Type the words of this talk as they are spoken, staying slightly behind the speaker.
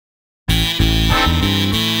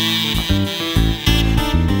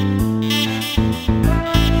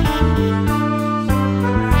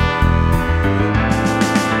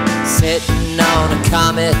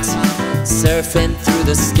surfing through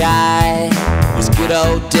the sky was good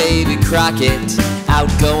old Davy Crockett,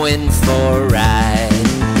 out going for a ride.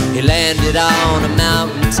 He landed on a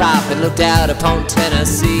mountain top and looked out upon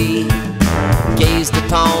Tennessee, gazed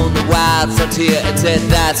upon the wild frontier and said,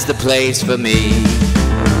 that's the place for me.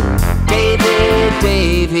 Davy,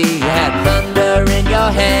 Davy, you had thunder in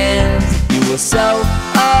your hands. You were so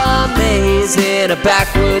amazing, a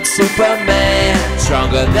backwoods Superman,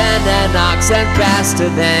 stronger than an ox and faster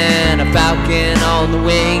than a falcon on the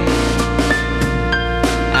wing.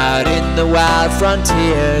 Out in the wild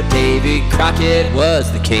frontier, Davy Crockett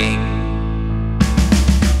was the king.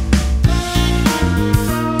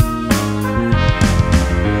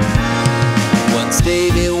 Once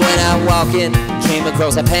Davy went out walking, came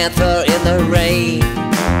across a panther in the rain,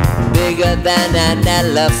 bigger than an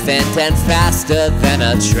elephant and faster than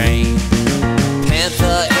a train.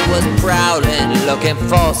 Panther, it was prowling, looking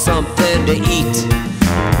for something to eat.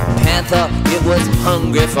 Panther, it was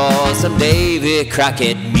hungry for some Davy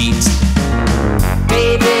Crockett meat.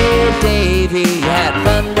 Davy, Davy, you had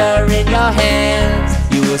thunder in your hands.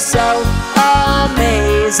 You were so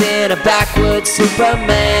amazing, a backwoods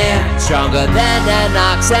Superman, stronger than an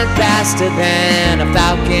ox and faster than a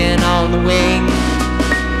falcon on the wing.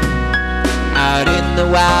 Out in the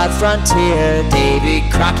wild frontier, Davy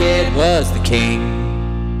Crockett was the king.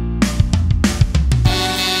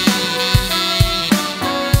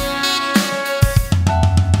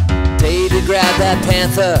 Davy grabbed that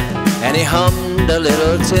panther and he hummed a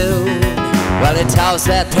little tune while he tossed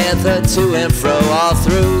that panther to and fro all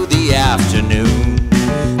through the afternoon.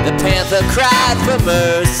 The panther cried for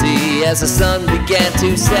mercy as the sun began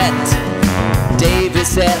to set. Davy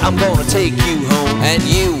said, I'm gonna take you home and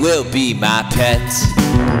you will be my pet.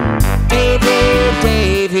 Davy,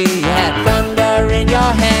 Davy, you had thunder in your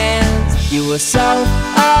hands. You were so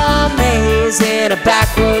amazing, a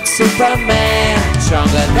backwoods Superman,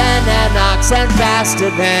 stronger than an ox and faster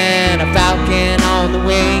than a falcon on the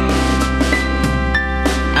wing.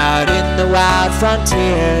 Out in the wild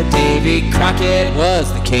frontier, Davy Crockett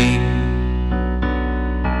was the king.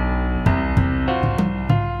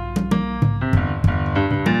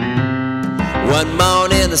 One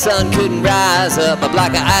morning the sun couldn't rise up, a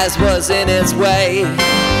black ice was in its way.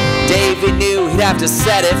 Davy knew he'd have to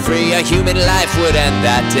set it free, a human life would end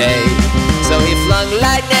that day. So he flung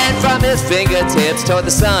lightning from his fingertips toward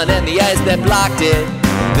the sun and the ice that blocked it.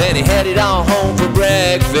 Then he headed on home for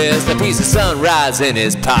breakfast, a piece of sunrise in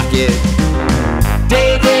his pocket.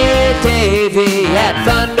 Davy, Davy, you had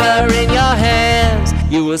thunder in your hands.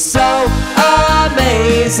 You were so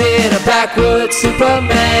amazing, a backwoods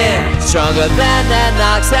Superman, stronger than an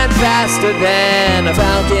ox and faster than a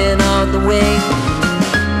falcon on the wing.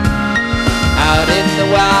 Out in the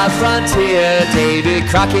wild frontier, Davy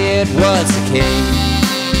Crockett was the king.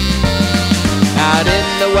 Out in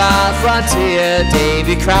the wild frontier,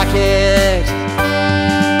 Davy Crockett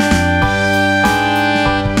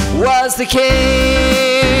was the king.